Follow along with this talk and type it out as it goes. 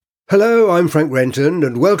Hello, I'm Frank Renton,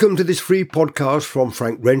 and welcome to this free podcast from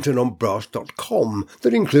frankrentononbrass.com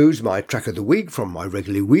that includes my track of the week from my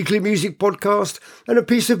regularly weekly music podcast and a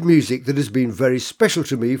piece of music that has been very special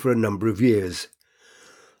to me for a number of years.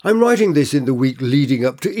 I'm writing this in the week leading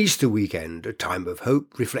up to Easter weekend, a time of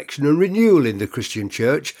hope, reflection and renewal in the Christian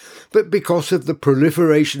Church, but because of the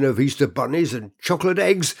proliferation of Easter bunnies and chocolate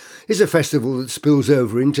eggs, is a festival that spills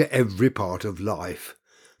over into every part of life.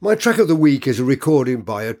 My track of the week is a recording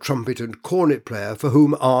by a trumpet and cornet player for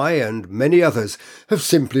whom I and many others have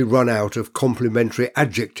simply run out of complimentary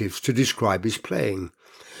adjectives to describe his playing.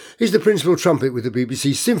 He's the principal trumpet with the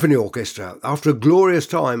BBC Symphony Orchestra after a glorious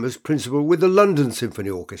time as principal with the London Symphony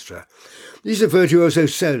Orchestra. He's a virtuoso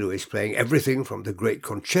soloist playing everything from the great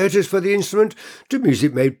concertos for the instrument to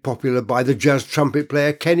music made popular by the jazz trumpet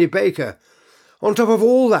player Kenny Baker. On top of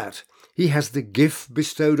all that, he has the gift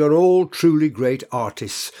bestowed on all truly great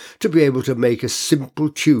artists to be able to make a simple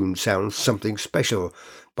tune sound something special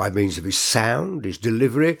by means of his sound, his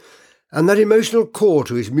delivery, and that emotional core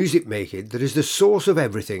to his music making that is the source of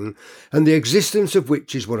everything and the existence of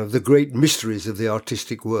which is one of the great mysteries of the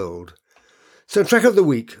artistic world. So track of the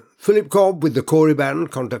week, Philip Cobb with the Corey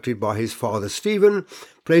Band, conducted by his father Stephen,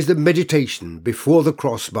 plays the Meditation Before the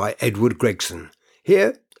Cross by Edward Gregson,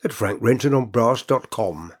 here at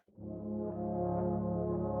frankrentononbrass.com.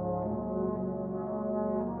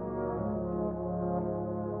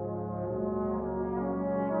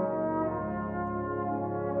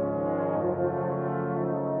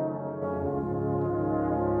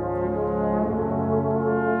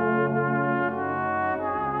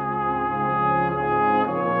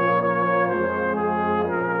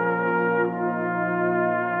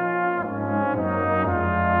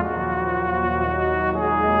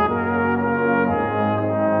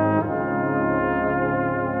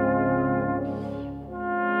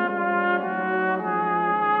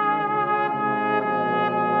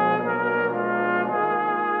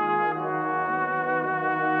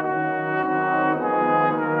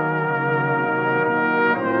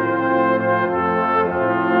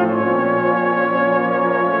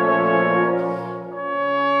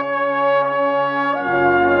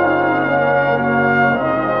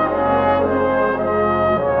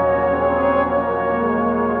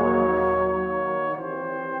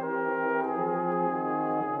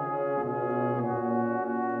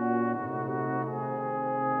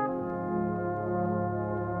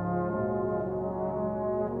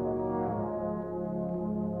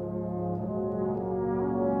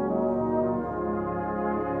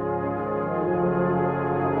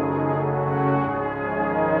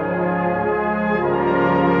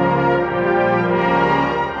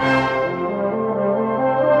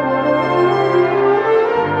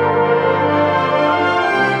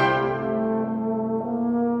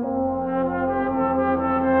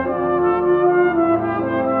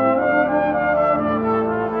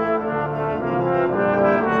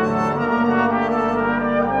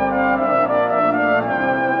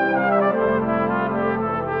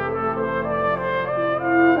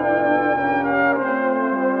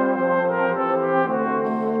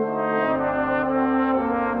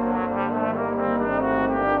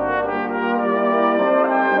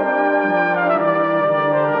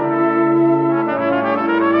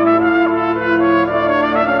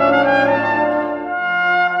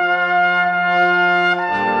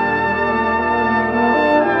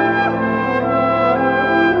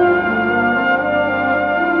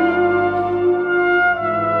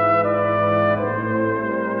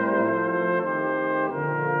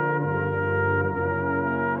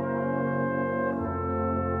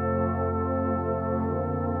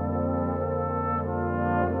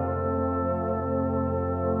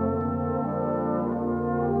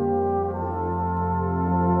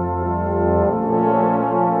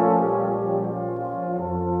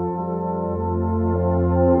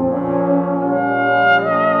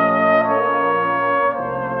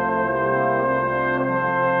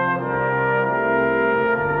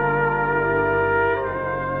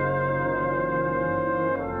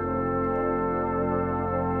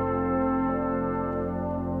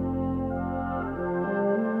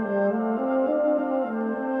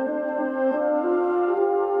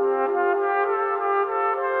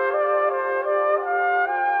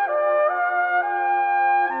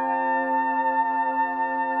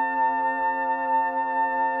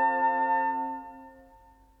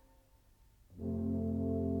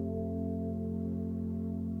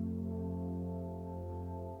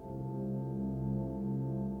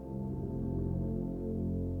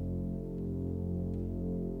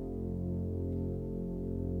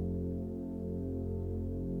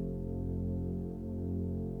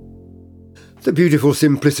 The beautiful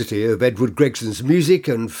simplicity of Edward Gregson's music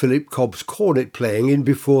and Philip Cobb's cornet playing in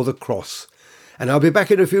Before the Cross. And I'll be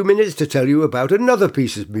back in a few minutes to tell you about another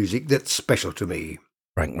piece of music that's special to me.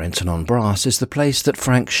 Frank Renton on Brass is the place that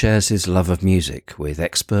Frank shares his love of music with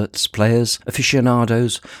experts, players,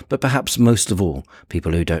 aficionados, but perhaps most of all,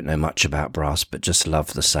 people who don't know much about brass but just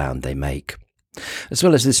love the sound they make. As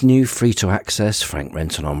well as this new free-to-access Frank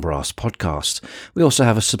Renton on Brass podcast, we also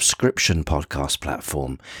have a subscription podcast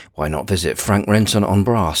platform. Why not visit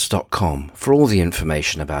frankrentononbrass.com for all the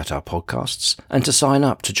information about our podcasts and to sign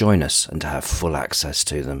up to join us and to have full access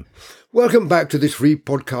to them. Welcome back to this free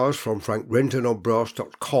podcast from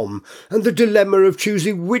frankrentononbrass.com and the dilemma of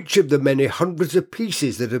choosing which of the many hundreds of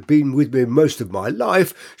pieces that have been with me most of my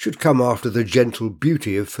life should come after the gentle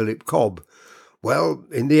beauty of Philip Cobb. Well,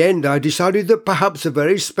 in the end I decided that perhaps a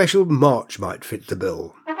very special march might fit the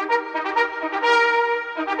bill.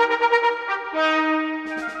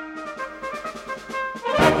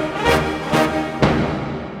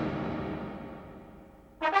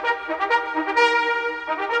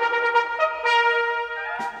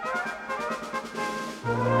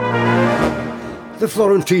 The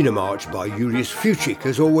Florentina March by Julius Fuchik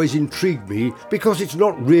has always intrigued me because it's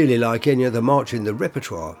not really like any other march in the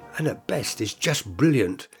repertoire, and at best is just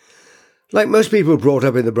brilliant. Like most people brought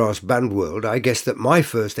up in the brass band world, I guess that my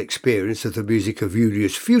first experience of the music of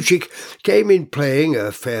Julius Fuchik came in playing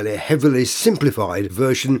a fairly heavily simplified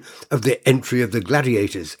version of the Entry of the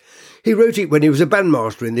Gladiators. He wrote it when he was a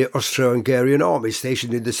bandmaster in the Austro-Hungarian army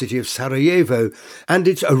stationed in the city of Sarajevo, and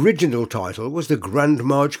its original title was the Grand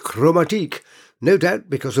March Chromatique, no doubt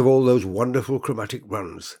because of all those wonderful chromatic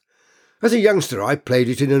runs. As a youngster, I played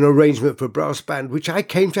it in an arrangement for brass band which I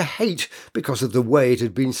came to hate because of the way it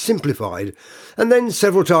had been simplified, and then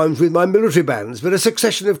several times with my military bands, but a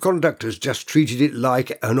succession of conductors just treated it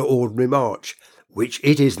like an ordinary march, which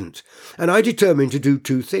it isn't, and I determined to do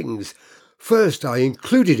two things. First, I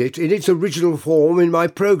included it in its original form in my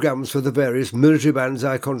programmes for the various military bands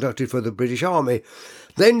I conducted for the British Army,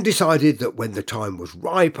 then decided that when the time was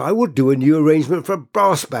ripe I would do a new arrangement for a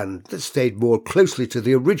brass band that stayed more closely to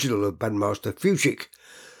the original of Bandmaster Fuchik.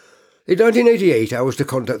 In 1988 I was to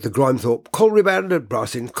conduct the Grimethorpe Colliery Band at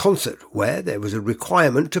Brass in Concert, where there was a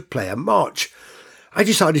requirement to play a march. I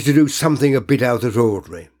decided to do something a bit out of the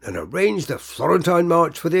ordinary, and arranged the Florentine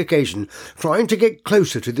March for the occasion, trying to get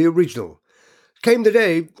closer to the original. Came the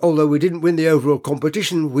day, although we didn't win the overall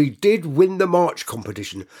competition, we did win the march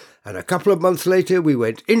competition, and a couple of months later we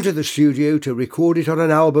went into the studio to record it on an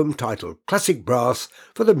album titled Classic Brass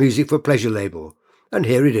for the Music for Pleasure label. And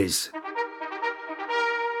here it is.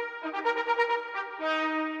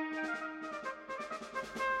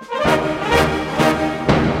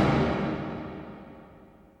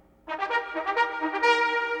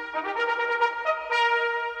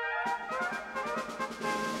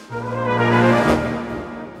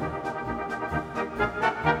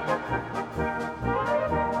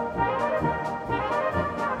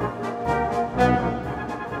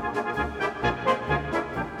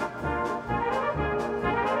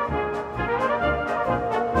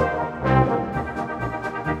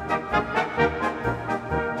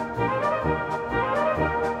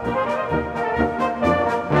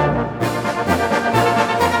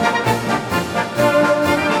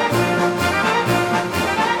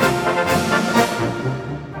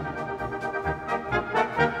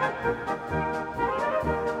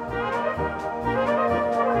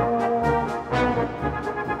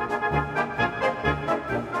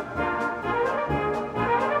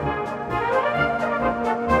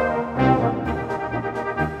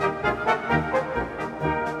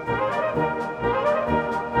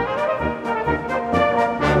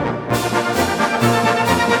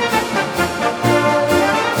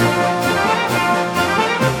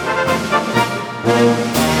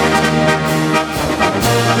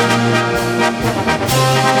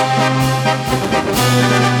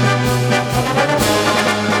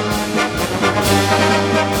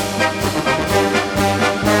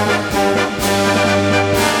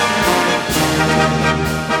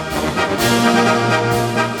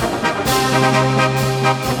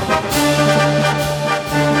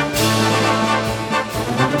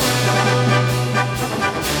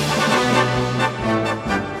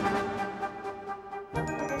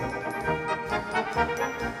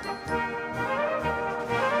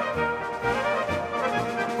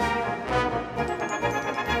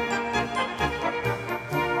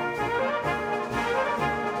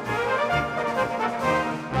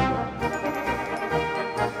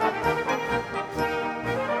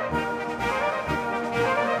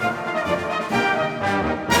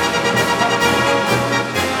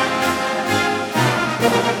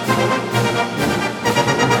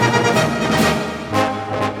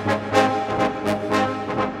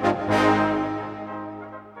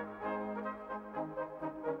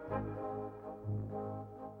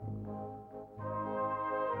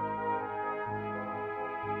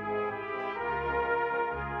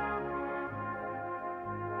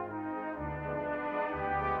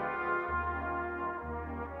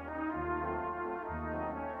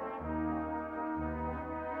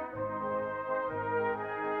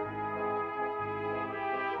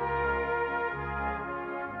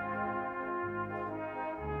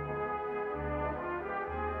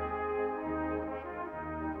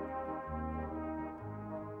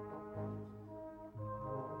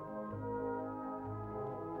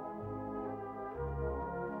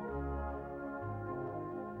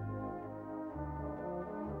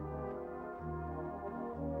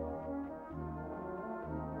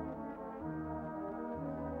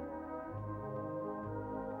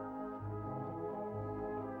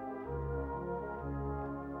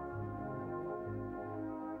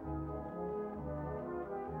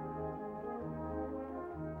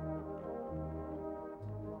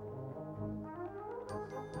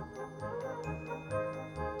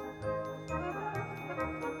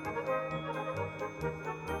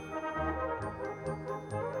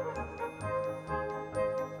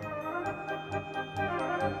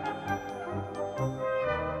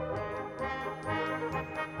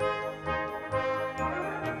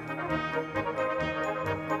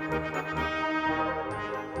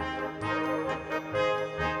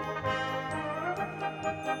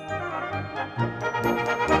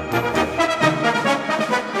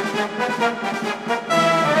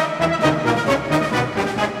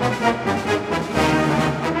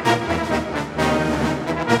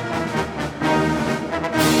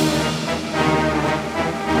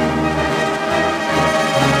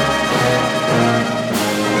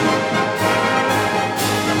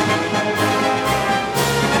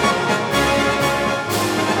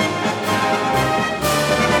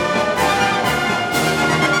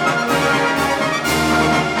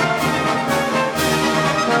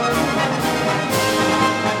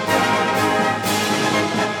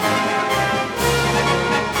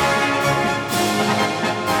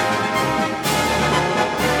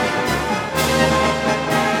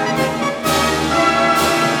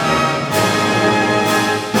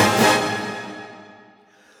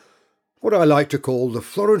 What I like to call the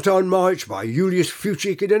Florentine March by Julius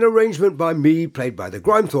Fuchik in an arrangement by me, played by the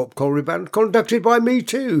Grimethorpe Colliery Band, conducted by me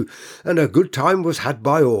too, and a good time was had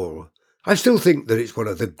by all. I still think that it's one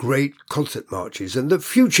of the great concert marches, and that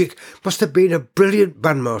Fuchik must have been a brilliant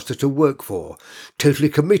bandmaster to work for, totally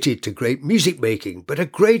committed to great music making, but a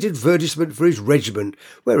great advertisement for his regiment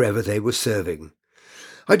wherever they were serving.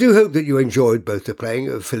 I do hope that you enjoyed both the playing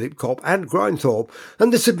of Philip Kopp and Grimethorpe,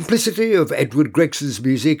 and the simplicity of Edward Gregson's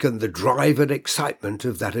music and the drive and excitement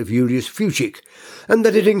of that of Julius Fuchik, and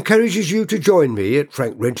that it encourages you to join me at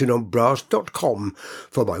frankrentononbrass.com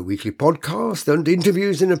for my weekly podcast and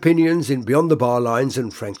interviews and opinions in Beyond the Bar Lines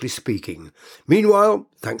and Frankly Speaking. Meanwhile,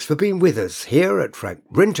 thanks for being with us here at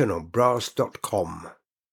frankrentononbrass.com.